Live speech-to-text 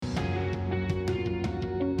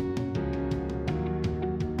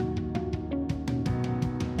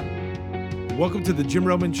Welcome to the Jim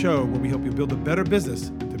Roman Show, where we help you build a better business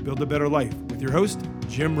to build a better life with your host,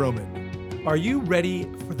 Jim Roman. Are you ready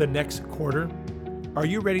for the next quarter? Are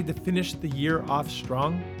you ready to finish the year off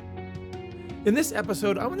strong? In this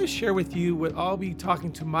episode, I want to share with you what I'll be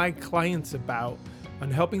talking to my clients about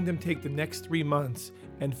on helping them take the next 3 months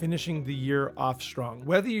and finishing the year off strong.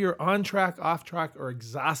 Whether you're on track, off track, or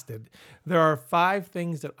exhausted, there are 5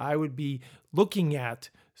 things that I would be looking at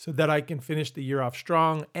so that I can finish the year off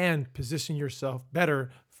strong and position yourself better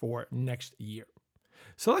for next year.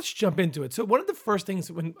 So let's jump into it. So one of the first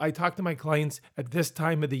things when I talk to my clients at this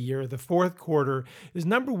time of the year, the fourth quarter, is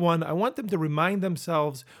number one, I want them to remind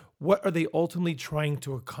themselves, what are they ultimately trying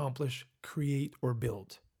to accomplish, create, or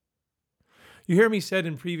build? You hear me said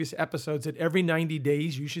in previous episodes that every 90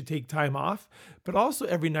 days you should take time off, but also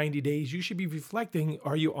every 90 days you should be reflecting,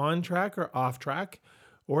 are you on track or off track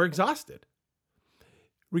or exhausted?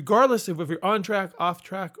 Regardless of if you're on track, off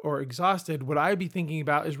track, or exhausted, what I'd be thinking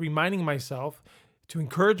about is reminding myself to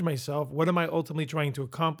encourage myself, what am I ultimately trying to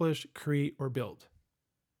accomplish, create, or build?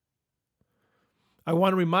 I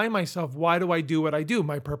want to remind myself, why do I do what I do,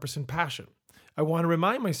 my purpose and passion? I want to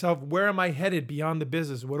remind myself, where am I headed beyond the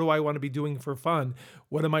business? What do I want to be doing for fun?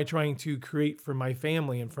 What am I trying to create for my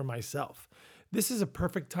family and for myself? This is a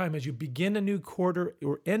perfect time as you begin a new quarter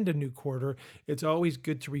or end a new quarter. It's always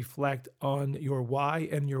good to reflect on your why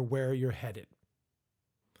and your where you're headed.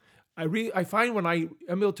 I find when I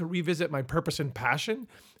am able to revisit my purpose and passion,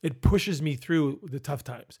 it pushes me through the tough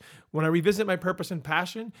times. When I revisit my purpose and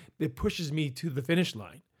passion, it pushes me to the finish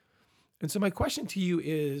line. And so my question to you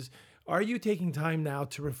is, are you taking time now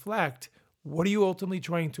to reflect, what are you ultimately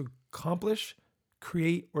trying to accomplish,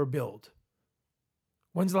 create, or build?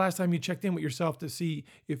 When's the last time you checked in with yourself to see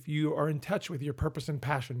if you are in touch with your purpose and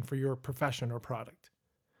passion for your profession or product?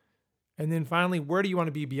 And then finally, where do you want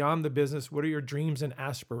to be beyond the business? What are your dreams and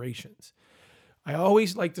aspirations? I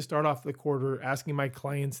always like to start off the quarter asking my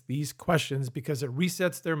clients these questions because it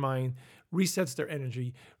resets their mind, resets their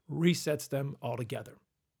energy, resets them all together.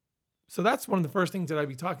 So that's one of the first things that I'd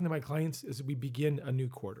be talking to my clients as we begin a new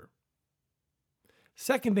quarter.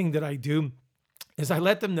 Second thing that I do is I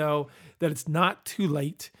let them know that it's not too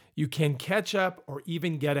late. You can catch up or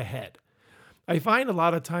even get ahead. I find a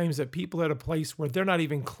lot of times that people are at a place where they're not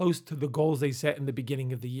even close to the goals they set in the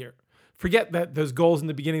beginning of the year. Forget that those goals in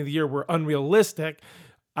the beginning of the year were unrealistic.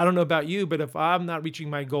 I don't know about you, but if I'm not reaching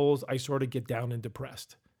my goals, I sort of get down and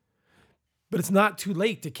depressed. But it's not too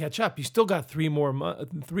late to catch up. You still got 3 more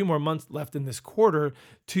months left in this quarter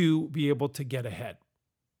to be able to get ahead.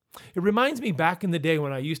 It reminds me back in the day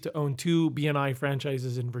when I used to own 2 BNI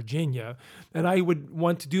franchises in Virginia, and I would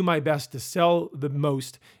want to do my best to sell the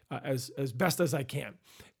most as best as I can.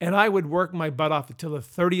 And I would work my butt off until the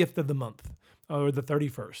 30th of the month or the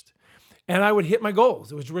 31st. And I would hit my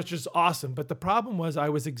goals, which was awesome. But the problem was I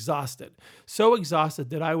was exhausted, so exhausted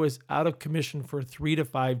that I was out of commission for 3 to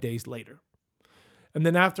 5 days later. And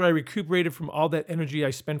then after I recuperated from all that energy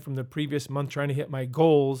I spent from the previous month trying to hit my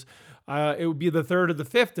goals, it would be the 3rd or the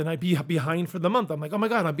 5th, and I'd be behind for the month. I'm like, oh my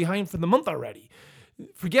God, I'm behind for the month already.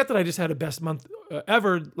 Forget that I just had a best month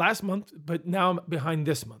ever last month, but now I'm behind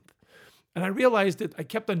this month. And I realized that I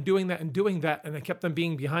kept on doing that, and I kept on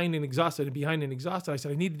being behind and exhausted and behind and exhausted. I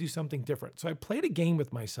said, I need to do something different. So I played a game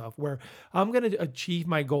with myself where I'm going to achieve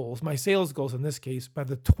my goals, my sales goals in this case, by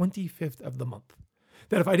the 25th of the month.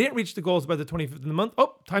 That if I didn't reach the goals by the 25th of the month,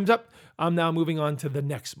 time's up. I'm now moving on to the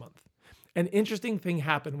next month. An interesting thing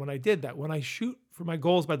happened when I did that. When I shoot for my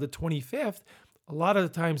goals by the 25th, a lot of the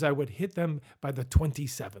times I would hit them by the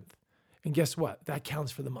 27th. And guess what? That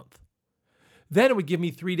counts for the month. Then it would give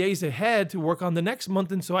me 3 days ahead to work on the next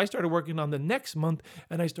month. And so I started working on the next month,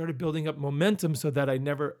 and I started building up momentum so that I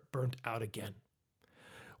never burnt out again.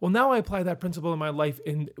 Well, now I apply that principle in my life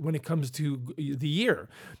when it comes to the year.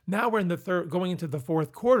 Now we're in the going into the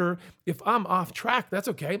fourth quarter. If I'm off track, that's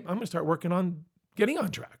okay. I'm going to start working on getting on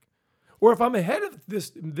track. Or if I'm ahead of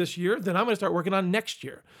this year, then I'm going to start working on next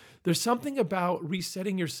year. There's something about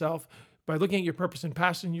resetting yourself by looking at your purpose and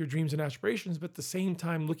passion, your dreams and aspirations, but at the same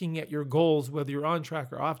time looking at your goals, whether you're on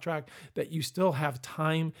track or off track, that you still have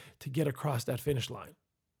time to get across that finish line.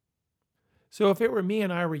 So if it were me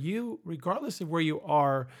and I were you, regardless of where you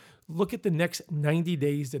are, look at the next 90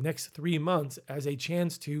 days, the next 3 months as a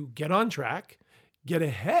chance to get on track, get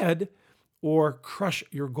ahead, or crush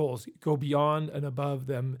your goals, go beyond and above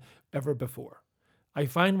them ever before. I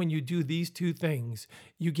find when you do these 2 things,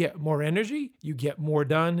 you get more energy, you get more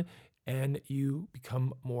done, and you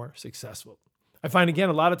become more successful. I find, again,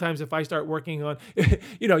 a lot of times if I start working on,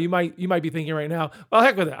 you might be thinking right now, well,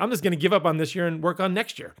 heck with it. I'm just going to give up on this year and work on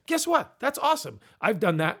next year. Guess what? That's awesome. I've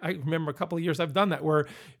done that. I remember a couple of years I've done that where,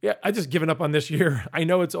 I just given up on this year. I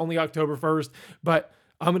know it's only October 1st, but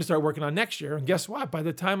I'm going to start working on next year. And guess what? By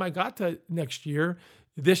the time I got to next year,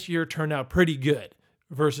 this year turned out pretty good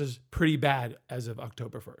versus pretty bad as of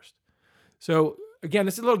October 1st. So again,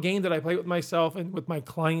 it's a little game that I play with myself and with my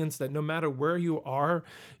clients, that no matter where you are,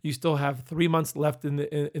 you still have 3 months left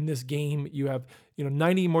in this game. You have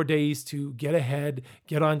 90 more days to get ahead,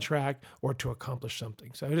 get on track, or to accomplish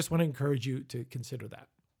something. So I just want to encourage you to consider that.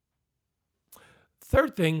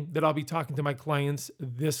 Third thing that I'll be talking to my clients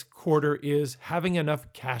this quarter is having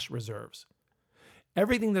enough cash reserves.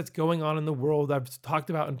 Everything that's going on in the world, I've talked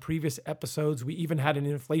about in previous episodes. We even had an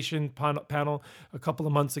inflation panel a couple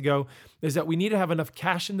of months ago, is that we need to have enough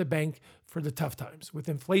cash in the bank for the tough times. With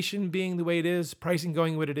inflation being the way it is, pricing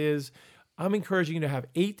going what it is, I'm encouraging you to have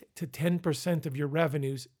 8 to 10% of your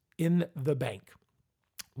revenues in the bank.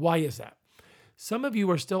 Why is that? Some of you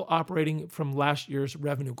are still operating from last year's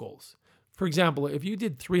revenue goals. For example, if you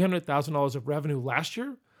did $300,000 of revenue last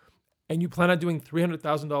year and you plan on doing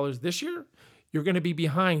 $300,000 this year, you're going to be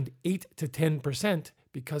behind 8 to 10%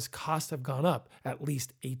 because costs have gone up at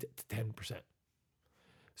least 8 to 10%.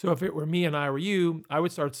 So if it were me and I were you, I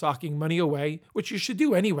would start socking money away, which you should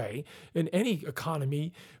do anyway in any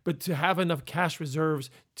economy, but to have enough cash reserves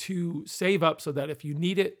to save up so that if you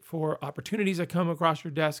need it for opportunities that come across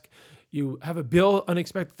your desk, you have a bill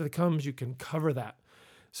unexpected that comes, you can cover that.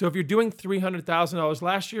 So if you're doing $300,000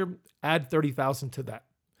 last year, add $30,000 to that.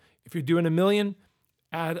 If you're doing $1 million,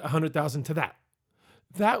 add $100,000 to that.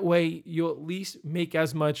 That way, you'll at least make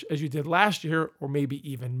as much as you did last year, or maybe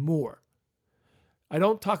even more. I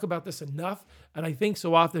don't talk about this enough, and I think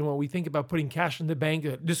so often when we think about putting cash in the bank,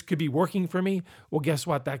 that this could be working for me. Well, guess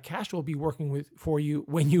what? That cash will be working for you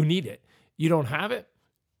when you need it. You don't have it,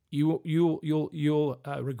 you'll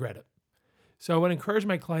regret it. So I want to encourage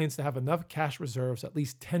my clients to have enough cash reserves, at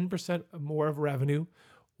least 10% more of revenue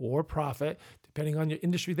or profit, depending on your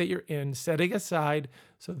industry that you're in, setting aside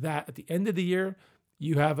so that at the end of the year,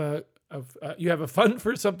 you have a fund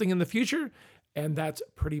for something in the future, and that's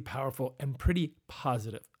pretty powerful and pretty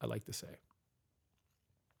positive, I like to say.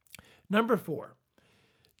 Number 4,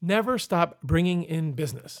 never stop bringing in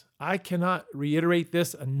business. I cannot reiterate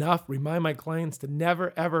this enough, remind my clients to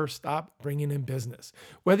never, ever stop bringing in business.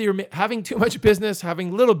 Whether you're having too much business,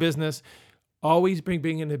 having little business, always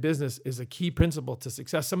bringing in a business is a key principle to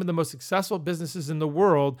success. Some of the most successful businesses in the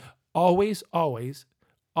world always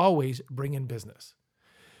bring in business.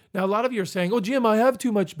 Now, a lot of you are saying, oh, Jim, I have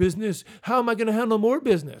too much business. How am I going to handle more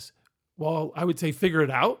business? Well, I would say figure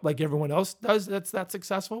it out like everyone else does that's that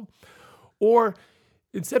successful. Or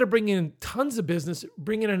instead of bringing in tons of business,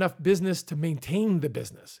 bring in enough business to maintain the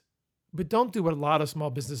business. But don't do what a lot of small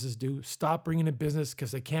businesses do. Stop bringing in business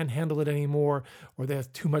because they can't handle it anymore or they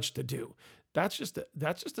have too much to do. That's just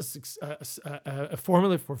a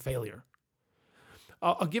formula for failure.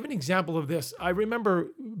 I'll give an example of this. I remember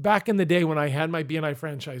back in the day when I had my BNI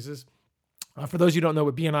franchises. For those of you who don't know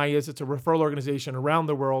what BNI is, it's a referral organization around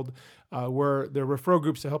the world where there are referral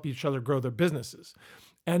groups to help each other grow their businesses.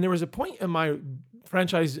 And there was a point in my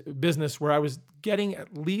franchise business where I was getting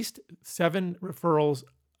at least 7 referrals.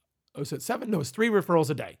 Was it 7? No, it was 3 referrals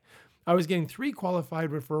a day. I was getting 3 qualified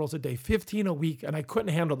referrals a day, 15 a week, and I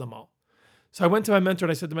couldn't handle them all. So I went to my mentor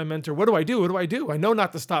and I said to my mentor, what do I do? What do I do? I know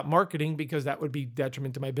not to stop marketing because that would be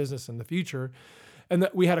detriment to my business in the future. And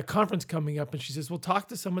that we had a conference coming up and she says, well, talk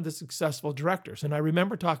to some of the successful directors. And I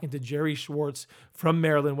remember talking to Jerry Schwartz from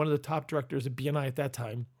Maryland, one of the top directors at BNI at that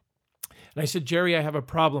time. And I said, Jerry, I have a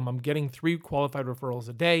problem. I'm getting 3 qualified referrals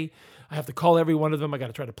a day. I have to call every one of them. I got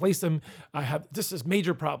to try to place them. This is a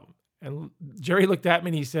major problem. And Jerry looked at me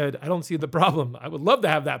and he said, I don't see the problem. I would love to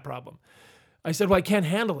have that problem. I said, well, I can't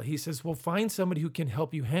handle it. He says, well, find somebody who can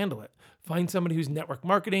help you handle it. Find somebody who's network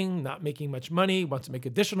marketing, not making much money, wants to make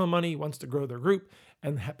additional money, wants to grow their group,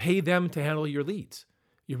 and pay them to handle your leads,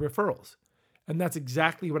 your referrals. And that's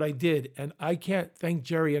exactly what I did. And I can't thank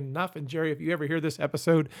Jerry enough. And Jerry, if you ever hear this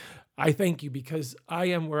episode, I thank you because I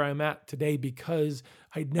am where I'm at today because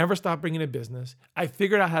I never stopped bringing in business. I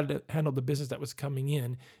figured out how to handle the business that was coming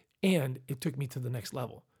in, and it took me to the next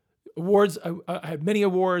level. Awards, I had many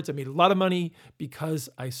awards. I made a lot of money because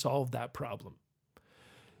I solved that problem.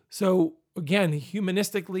 So again,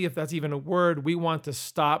 humanistically, if that's even a word, we want to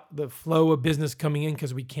stop the flow of business coming in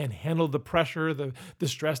because we can't handle the pressure, the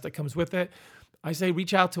stress that comes with it. I say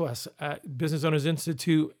reach out to us at Business Owners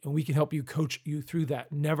Institute and we can help you, coach you through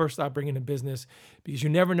that. Never stop bringing in business because you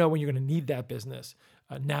never know when you're going to need that business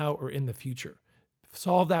now or in the future.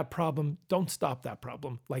 Solve that problem. Don't stop that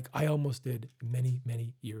problem like I almost did many,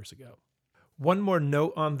 many years ago. One more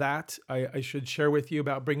note on that I should share with you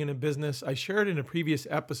about bringing a business. I shared in a previous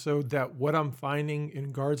episode that what I'm finding in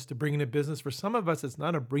regards to bringing a business, for some of us, it's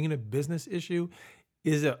not a bringing a business issue,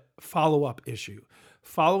 is a follow-up issue.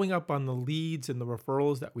 Following up on the leads and the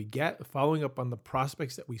referrals that we get, following up on the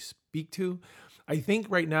prospects that we speak to. I think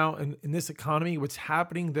right now in this economy, what's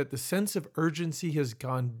happening that the sense of urgency has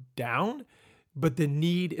gone down, but the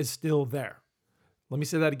need is still there. Let me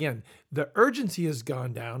say that again. The urgency has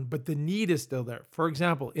gone down, but the need is still there. For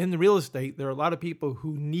example, in real estate, there are a lot of people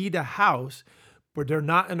who need a house, but they're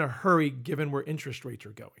not in a hurry given where interest rates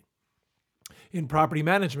are going. In property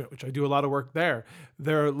management, which I do a lot of work there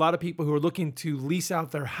are a lot of people who are looking to lease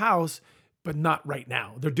out their house, but not right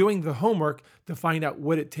now. They're doing the homework to find out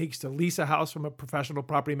what it takes to lease a house from a professional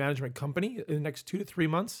property management company in the next 2 to 3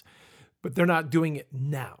 months, but they're not doing it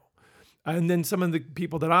now. And then some of the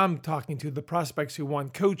people that I'm talking to, the prospects who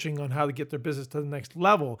want coaching on how to get their business to the next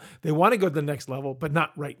level, they want to go to the next level, but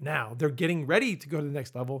not right now. They're getting ready to go to the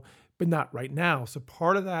next level, but not right now. So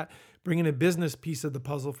part of that, bringing a business piece of the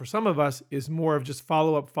puzzle for some of us is more of just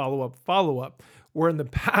follow up, where in the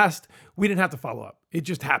past, we didn't have to follow up. It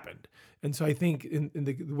just happened. And so I think in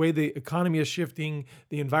the way the economy is shifting,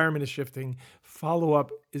 the environment is shifting, follow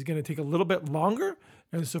up is going to take a little bit longer.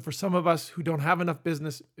 And so for some of us who don't have enough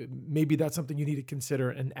business, maybe that's something you need to consider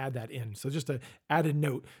and add that in. So just an added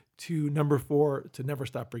note to number 4, to never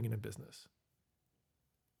stop bringing in business.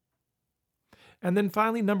 And then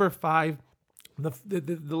finally, number 5,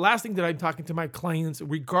 the last thing that I'm talking to my clients,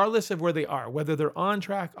 regardless of where they are, whether they're on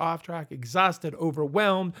track, off track, exhausted,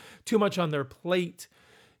 overwhelmed, too much on their plate,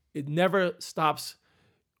 it never stops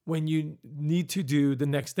when you need to do the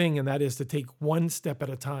next thing, and that is to take one step at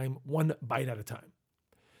a time, one bite at a time.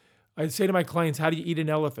 I'd say to my clients, how do you eat an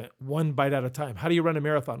elephant? One bite at a time. How do you run a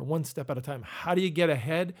marathon? One step at a time. How do you get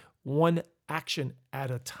ahead? One action at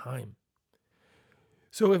a time.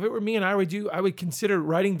 So if it were me and I would consider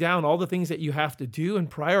writing down all the things that you have to do and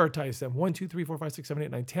prioritize them. 1, 2, 3, 4, 5, 6, 7,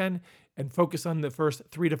 8, 9, 10, and focus on the first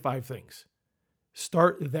 3 to 5 things.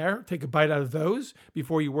 Start there, take a bite out of those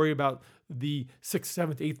before you worry about the 6th,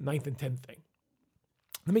 7th, 8th, 9th, and 10th thing.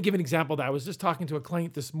 Let me give an example of that. I was just talking to a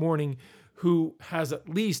client this morning who has at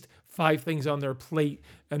least 5 things on their plate,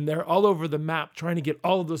 and they're all over the map trying to get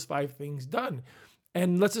all of those 5 things done.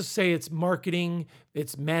 And let's just say it's marketing,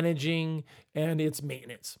 it's managing, and it's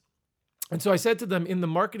maintenance. And so I said to them, in the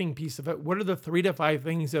marketing piece of it, what are the 3 to 5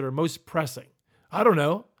 things that are most pressing? I don't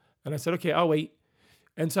know. And I said, okay, I'll wait.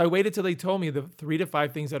 And so I waited till they told me the 3 to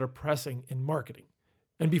 5 things that are pressing in marketing.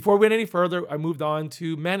 And before we went any further, I moved on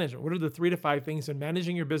to management. What are the 3 to 5 things in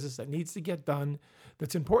managing your business that needs to get done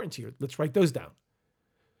that's important to you? Let's write those down.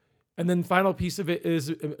 And then final piece of it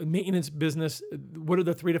is maintenance business. What are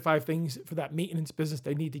the 3 to 5 things for that maintenance business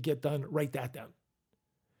that need to get done? Write that down.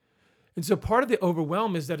 And so part of the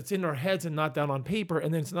overwhelm is that it's in our heads and not down on paper,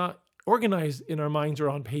 and then it's not organized in our minds or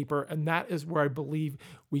on paper. And that is where I believe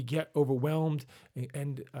we get overwhelmed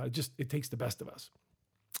and just it takes the best of us.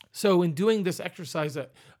 So in doing this exercise,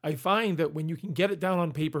 I find that when you can get it down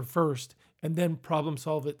on paper first and then problem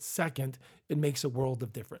solve it second, it makes a world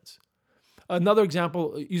of difference. Another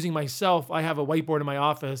example, using myself, I have a whiteboard in my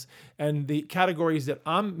office, and the categories that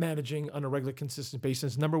I'm managing on a regular, consistent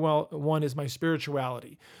basis, number 1 is my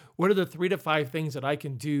spirituality. What are the 3 to 5 things that I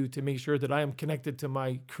can do to make sure that I am connected to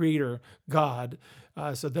my creator, God,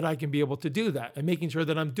 so that I can be able to do that, and making sure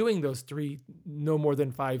that I'm doing those 3, no more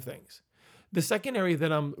than 5 things. The second area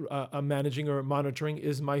that I'm managing or monitoring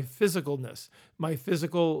is my physicalness, my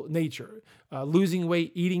physical nature, losing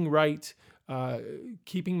weight, eating right,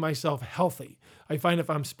 keeping myself healthy. I find if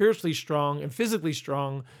I'm spiritually strong and physically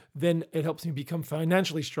strong, then it helps me become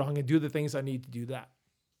financially strong and do the things I need to do that.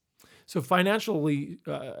 So the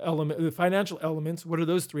financial elements, what are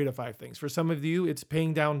those 3 to 5 things? For some of you, it's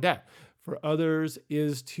paying down debt. For others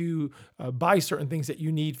is to buy certain things that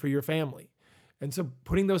you need for your family. And so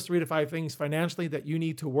putting those 3 to 5 things financially that you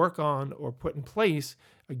need to work on or put in place,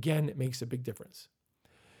 again, it makes a big difference.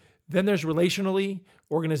 Then there's relationally,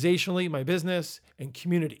 organizationally, my business, and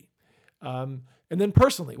community. And then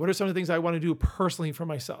personally, what are some of the things I want to do personally for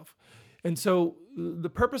myself? And so the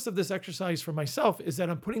purpose of this exercise for myself is that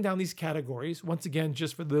I'm putting down these categories. Once again,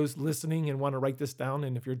 just for those listening and want to write this down,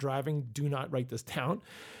 and if you're driving, do not write this down.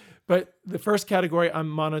 But the first category I'm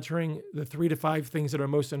monitoring, the 3 to 5 things that are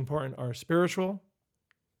most important are spiritual,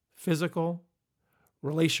 physical,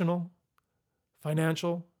 relational,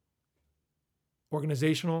 financial,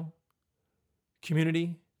 organizational,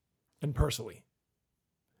 community, and personally.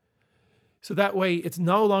 So that way it's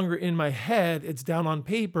no longer in my head, it's down on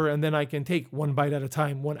paper, and then I can take one bite at a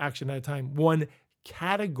time, one action at a time, one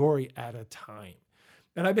category at a time.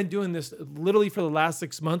 And I've been doing this literally for the last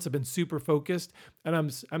 6 months. I've been super focused, and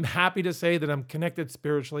I'm happy to say that I'm connected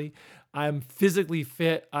spiritually. I'm physically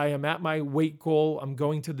fit. I am at my weight goal. I'm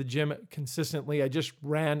going to the gym consistently. I just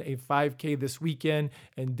ran a 5K this weekend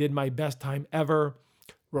and did my best time ever.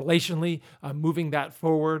 Relationally, I'm moving that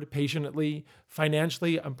forward patiently.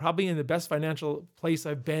 Financially, I'm probably in the best financial place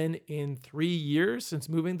I've been in 3 years since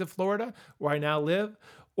moving to Florida, where I now live.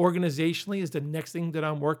 Organizationally is the next thing that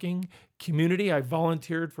I'm working. Community, I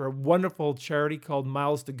volunteered for a wonderful charity called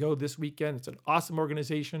Miles to Go this weekend. It's an awesome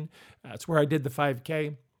organization. That's where I did the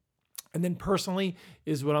 5K. And then personally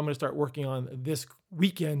is what I'm going to start working on this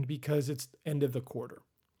weekend because it's end of the quarter.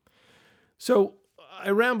 So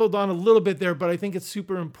I rambled on a little bit there, but I think it's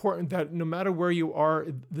super important that no matter where you are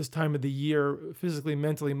this time of the year, physically,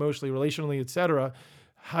 mentally, emotionally, relationally, etc.,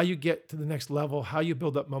 how you get to the next level, how you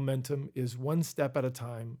build up momentum is one step at a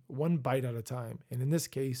time, one bite at a time, and in this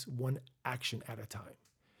case, one action at a time.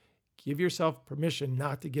 Give yourself permission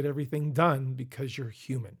not to get everything done because you're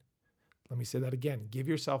human. Let me say that again. Give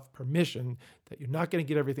yourself permission that you're not going to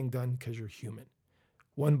get everything done because you're human.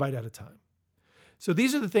 One bite at a time. So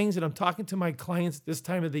these are the things that I'm talking to my clients this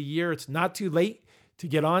time of the year. It's not too late to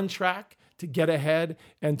get on track, to get ahead,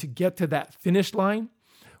 and to get to that finish line.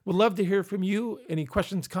 Would love to hear from you. Any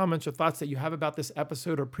questions, comments, or thoughts that you have about this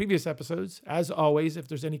episode or previous episodes. As always, if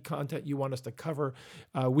there's any content you want us to cover,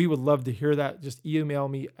 we would love to hear that. Just email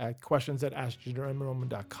me at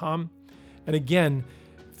questions@askjimroman.com. And again,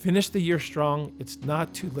 finish the year strong. It's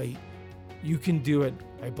not too late. You can do it.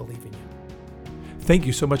 I believe in you. Thank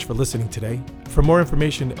you so much for listening today. For more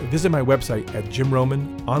information, visit my website at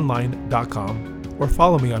jimromanonline.com or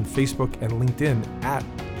follow me on Facebook and LinkedIn at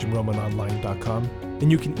jimromanonline.com.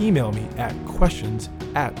 And you can email me at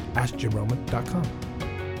questions@askjimroman.com.